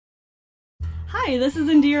Hi, this is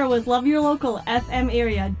Indira with Love Your Local FM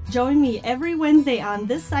area. Join me every Wednesday on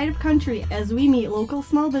this side of country as we meet local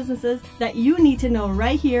small businesses that you need to know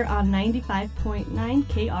right here on 95.9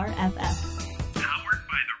 KRFF.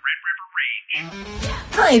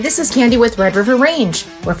 Hi, this is Candy with Red River Range.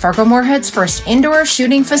 We're Fargo-Moorhead's first indoor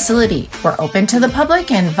shooting facility. We're open to the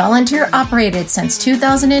public and volunteer operated since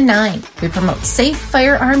 2009. We promote safe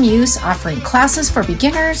firearm use, offering classes for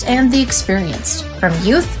beginners and the experienced, from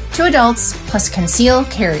youth to adults, plus conceal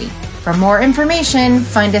carry. For more information,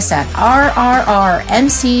 find us at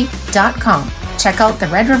rrrmc.com. Check out the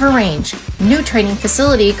Red River Range, new training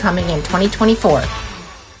facility coming in 2024.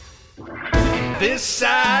 This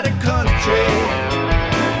side of country,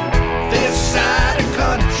 this side of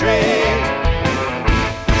country.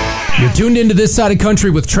 You're tuned into This Side of Country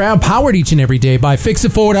with Trav, powered each and every day by Fix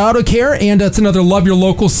It Forward Auto Care, and it's another Love Your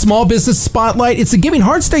Local Small Business Spotlight. It's a Giving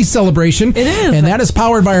Hearts Day celebration. It is. And that is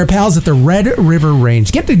powered by our pals at the Red River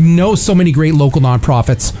Range. Get to know so many great local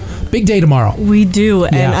nonprofits. Big day tomorrow. We do,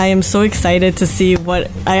 and I am so excited to see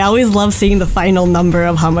I always love seeing the final number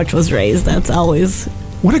of how much was raised. That's always...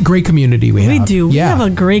 What a great community we have. We do. Yeah. We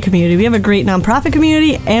have a great community. We have a great nonprofit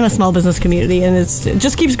community and a small business community, and it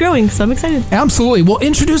just keeps growing, so I'm excited. Absolutely. Well,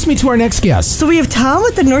 introduce me to our next guest. So we have Tom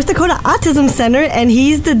with the North Dakota Autism Center, and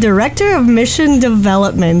he's the Director of Mission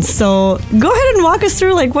Development. So go ahead and walk us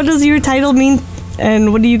through, what does your title mean,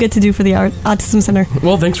 and what do you get to do for the Autism Center?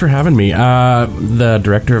 Well, thanks for having me. The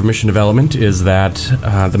Director of Mission Development is that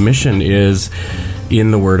the mission is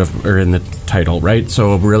in the in the title, right?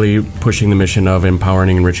 So really pushing the mission of empowering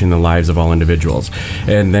and enriching the lives of all individuals.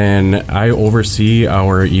 And then I oversee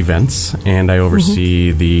our events, and I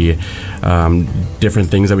oversee the different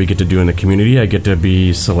things that we get to do in the community. I get to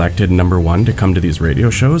be selected #1 to come to these radio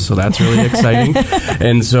shows, so that's really exciting.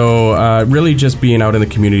 And so really just being out in the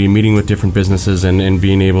community, meeting with different businesses, and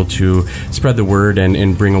being able to spread the word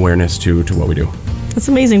and bring awareness to what we do. That's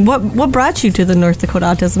amazing. What brought you to the North Dakota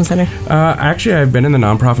Autism Center? Actually, I've been in the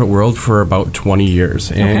nonprofit world for about 20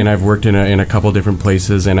 years, and I've worked in a couple different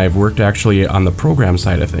places, and I've worked actually on the program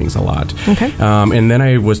side of things a lot. Okay. And then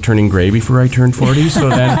I was turning gray before I turned 40, so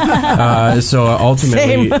then,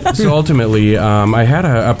 ultimately, I had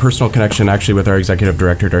a personal connection actually with our executive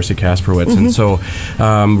director, Darcy Kasperwitz, and so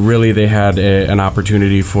really they had an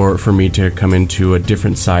opportunity for me to come into a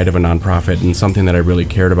different side of a nonprofit and something that I really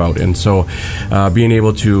cared about, and so being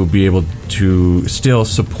able to still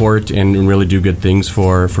support and really do good things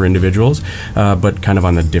for individuals, but kind of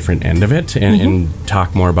on the different end of it, and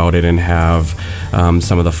talk more about it and have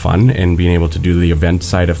some of the fun and being able to do the event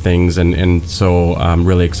side of things, and so I'm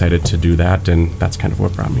really excited to do that, and that's kind of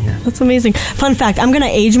what brought me here. That's amazing. Fun fact, I'm going to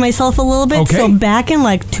age myself a little bit. Okay. So back in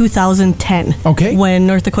 2010, when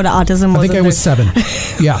North Dakota Autism was... I think I was 7.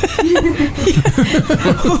 Yeah.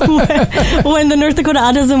 when the North Dakota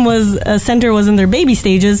Autism Center was in their baby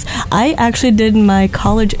stages, I actually did my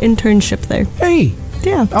college internship there. Hey.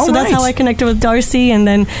 Yeah. So that's how I connected with Darcy, and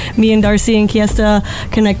then me and Darcy and Kiesta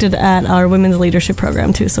connected at our women's leadership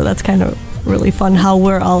program too. So that's kind of really fun how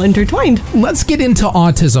we're all intertwined. Let's get into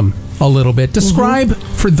autism a little bit. Describe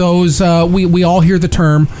for those, we all hear the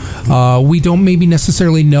term, we don't maybe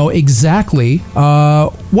necessarily know exactly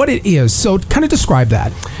what it is. So kind of describe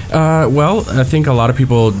that. Well, I think a lot of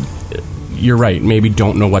people... You're right, maybe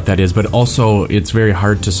don't know what that is, but also it's very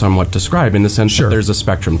hard to somewhat describe in the sense that there's a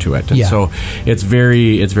spectrum to it. And so it's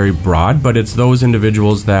very broad, but it's those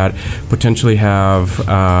individuals that potentially have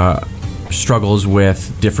struggles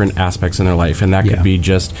with different aspects in their life, and that could be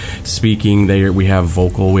just speaking. We have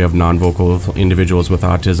vocal, we have non-vocal individuals with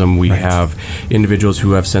autism, we have individuals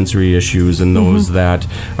who have sensory issues, and those that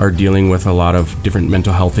are dealing with a lot of different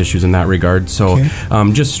mental health issues in that regard. So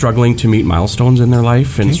just struggling to meet milestones in their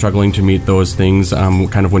life, and struggling to meet those things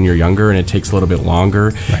kind of when you're younger and it takes a little bit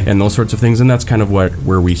longer, and those sorts of things. And that's kind of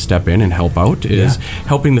where we step in and help out, is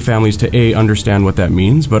helping the families to understand what that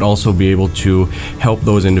means, but also be able to help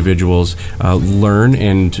those individuals learn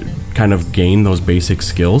and kind of gain those basic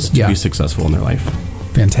skills to be successful in their life.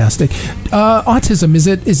 Fantastic. Autism, is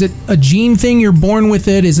it a gene thing? You're born with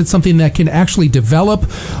it? Is it something that can actually develop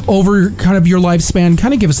over kind of your lifespan?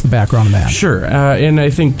 Kind of give us the background on that. Sure. And I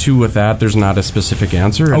think, too, with that, there's not a specific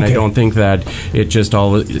answer. And I don't think that it just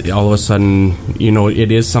all of a sudden,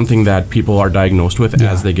 it is something that people are diagnosed with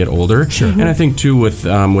as they get older. Sure. And I think, too,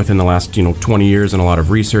 within the last, 20 years and a lot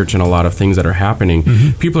of research and a lot of things that are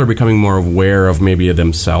happening, people are becoming more aware of maybe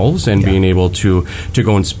themselves and being able to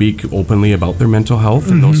go and speak openly about their mental health.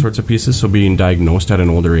 and those sorts of pieces. So being diagnosed at an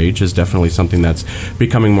older age is definitely something that's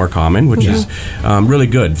becoming more common, which is really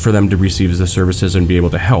good for them to receive the services and be able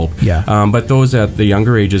to help. But those at the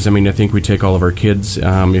younger ages, I mean, I think we take all of our kids,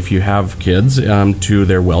 if you have kids, to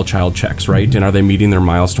their well child checks, right? And are they meeting their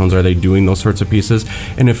milestones? Are they doing those sorts of pieces?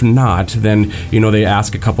 And if not, then, they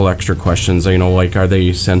ask a couple extra questions, like, are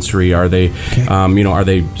they sensory? Are they, are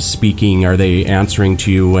they speaking? Are they answering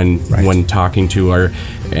to you when talking to,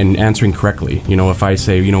 and answering correctly? If I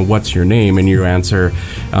say, what's your name? And you answer,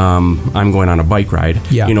 I'm going on a bike ride.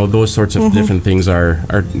 Those sorts of different things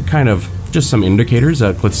are kind of just some indicators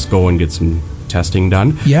that let's go and get some testing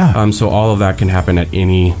done. So all of that can happen at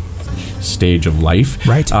any stage of life.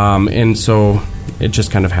 And so it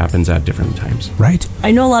just kind of happens at different times.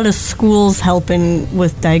 I know a lot of schools helping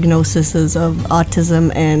with diagnoses of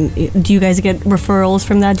autism, and do you guys get referrals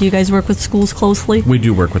from that? Do you guys work with schools closely? We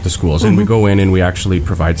do work with the schools, and we go in and we actually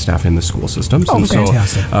provide staff in the school systems.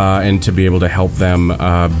 Fantastic. So, and to be able to help them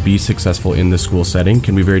be successful in the school setting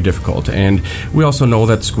can be very difficult. And we also know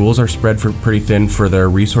that schools are spread pretty thin for their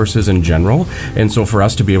resources in general. And so for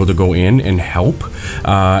us to be able to go in and help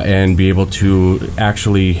and be able to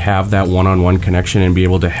actually have that one-on-one connection and be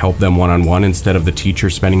able to help them one-on-one instead of the teacher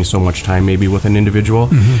spending so much time maybe with an individual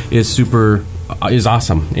is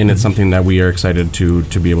awesome, and it's something that we are excited to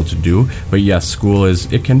be able to do. But yes, school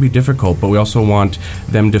it can be difficult, but we also want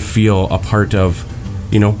them to feel a part of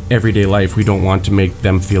everyday life. We don't want to make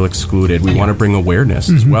them feel excluded. We want to bring awareness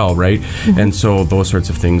as well, right? And so those sorts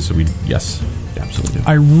of things absolutely.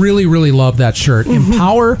 I really, really love that shirt.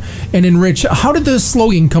 Empower and enrich. How did the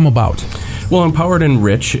slogan come about? Well, empower and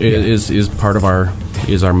enrich is part of our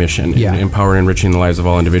mission. Empower and enriching the lives of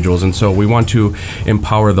all individuals, and so we want to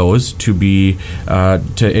empower those to be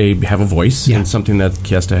to have a voice, and something that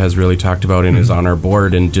Kiesta has really talked about and is on our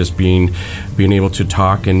board, and just being able to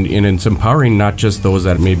talk, and it's empowering not just those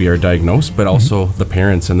that maybe are diagnosed, but also the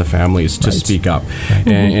parents and the families to speak up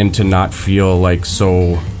and to not feel like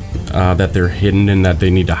that they're hidden and that they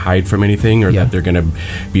need to hide from anything, or that they're going to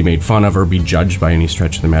be made fun of or be judged by any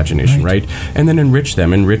stretch of the imagination, right? And then enrich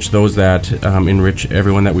those that enrich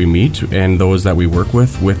everyone that we meet and those that we work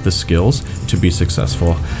with the skills to be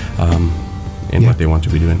successful in what they want to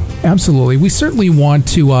be doing. Absolutely. We certainly want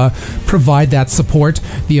to provide that support,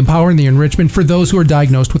 the empower and the enrichment for those who are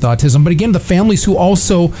diagnosed with autism. But again, the families who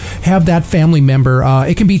also have that family member,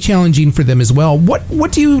 it can be challenging for them as well.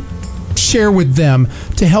 What do you share with them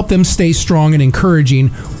to help them stay strong and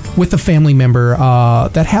encouraging with a family member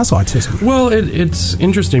that has autism? Well, it's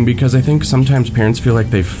interesting because I think sometimes parents feel like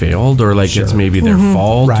they've failed, or like it's maybe their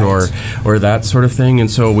fault, or that sort of thing.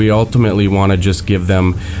 And so we ultimately want to just give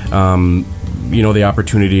them, the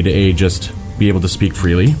opportunity to just be able to speak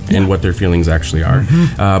freely and what their feelings actually are,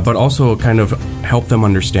 but also kind of help them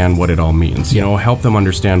understand what it all means. Help them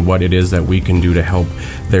understand what it is that we can do to help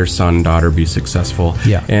their son, daughter be successful.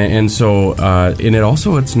 And so, and it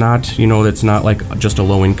also, it's not like just a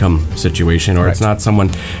low income situation, or it's not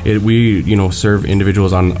someone. We serve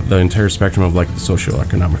individuals on the entire spectrum of like the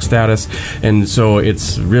socioeconomic status, and so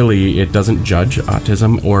it's really, it doesn't judge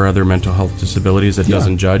autism or other mental health disabilities. It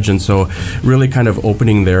doesn't judge, and so really kind of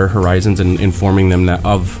opening their horizons and informing them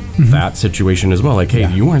that situation as well. Like,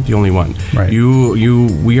 hey, you aren't the only one.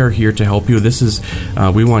 We are here to help you. This is,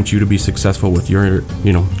 we want you to be successful with your,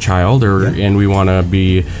 child, and we want to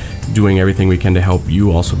be doing everything we can to help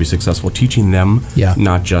you also be successful, teaching them,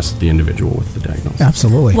 not just the individual with the diagnosis.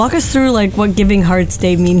 Absolutely. Walk us through what Giving Hearts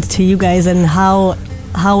Day means to you guys, and how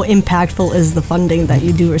impactful is the funding that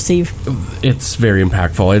you do receive? It's very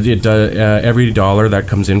impactful. It every dollar that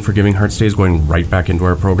comes in for Giving Hearts Day is going right back into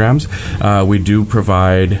our programs. We do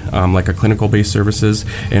provide like a clinical-based services,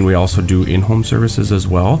 and we also do in-home services as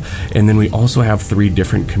well. And then we also have 3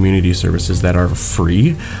 different community services that are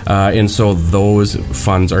free. And so those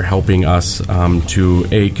funds are helping us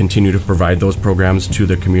to continue to provide those programs to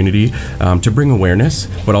the community, to bring awareness,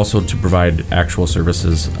 but also to provide actual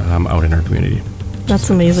services out in our community. That's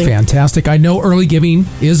amazing. Fantastic. I know early giving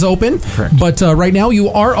is open, but right now you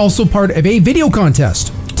are also part of a video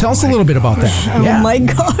contest. Tell us a little bit about that. Oh my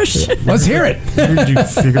gosh. Let's hear it. Where did you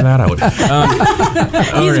figure that out?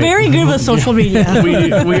 He's very good with social media.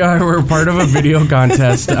 We're part of a video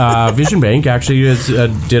contest. Vision Bank actually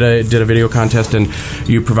did a video contest, and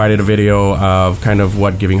you provided a video of kind of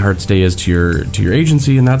what Giving Hearts Day is to your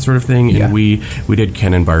agency and that sort of thing. And we did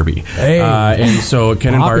Ken and Barbie. Hey. And so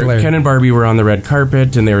Ken and Barbie were on the red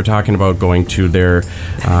carpet, and they were talking about going to their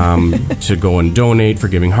to go and donate for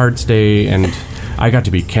Giving Hearts Day. And I got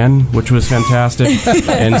to be Ken, which was fantastic.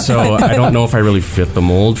 And so I don't know if I really fit the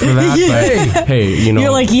mold for that. But hey,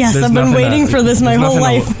 you're like, yes, I've been waiting for this my whole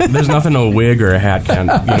life. There's nothing a wig or a hat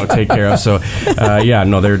can take care of. So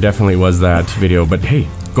there definitely was that video. But hey,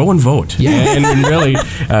 go and vote. Yeah. And really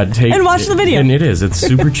take... And watch the video. And it's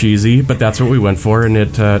super cheesy, but that's what we went for, and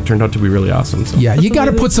it turned out to be really awesome. So. Yeah, you got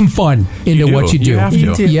to put some fun into what you do. You have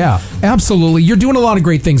to. Yeah, absolutely. You're doing a lot of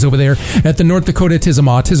great things over there at the North Dakota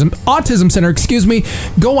Autism Center.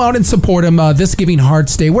 Go out and support them this Giving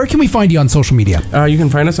Hearts Day. Where can we find you on social media? You can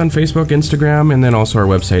find us on Facebook, Instagram, and then also our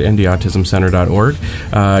website,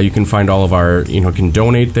 ndautismcenter.org. You can find all of our, can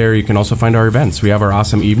donate there. You can also find our events. We have our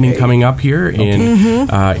awesome evening coming up here in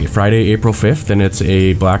Friday, April 5th, and it's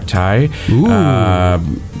a black tie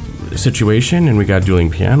situation, and we got dueling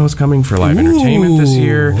pianos coming for live entertainment this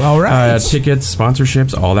year. All right. Tickets,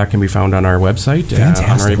 sponsorships, all that can be found on our website,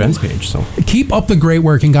 on our events page. So keep up the great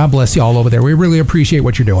work, and God bless you all over there. We really appreciate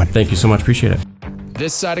what you're doing. Thank you so much. Appreciate it.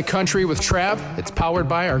 This Side of Country with Trav, it's powered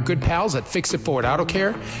by our good pals at Fix It Forward Auto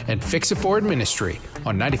Care and Fix It Forward Ministry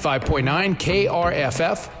on 95.9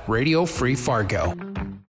 KRFF, Radio Free Fargo.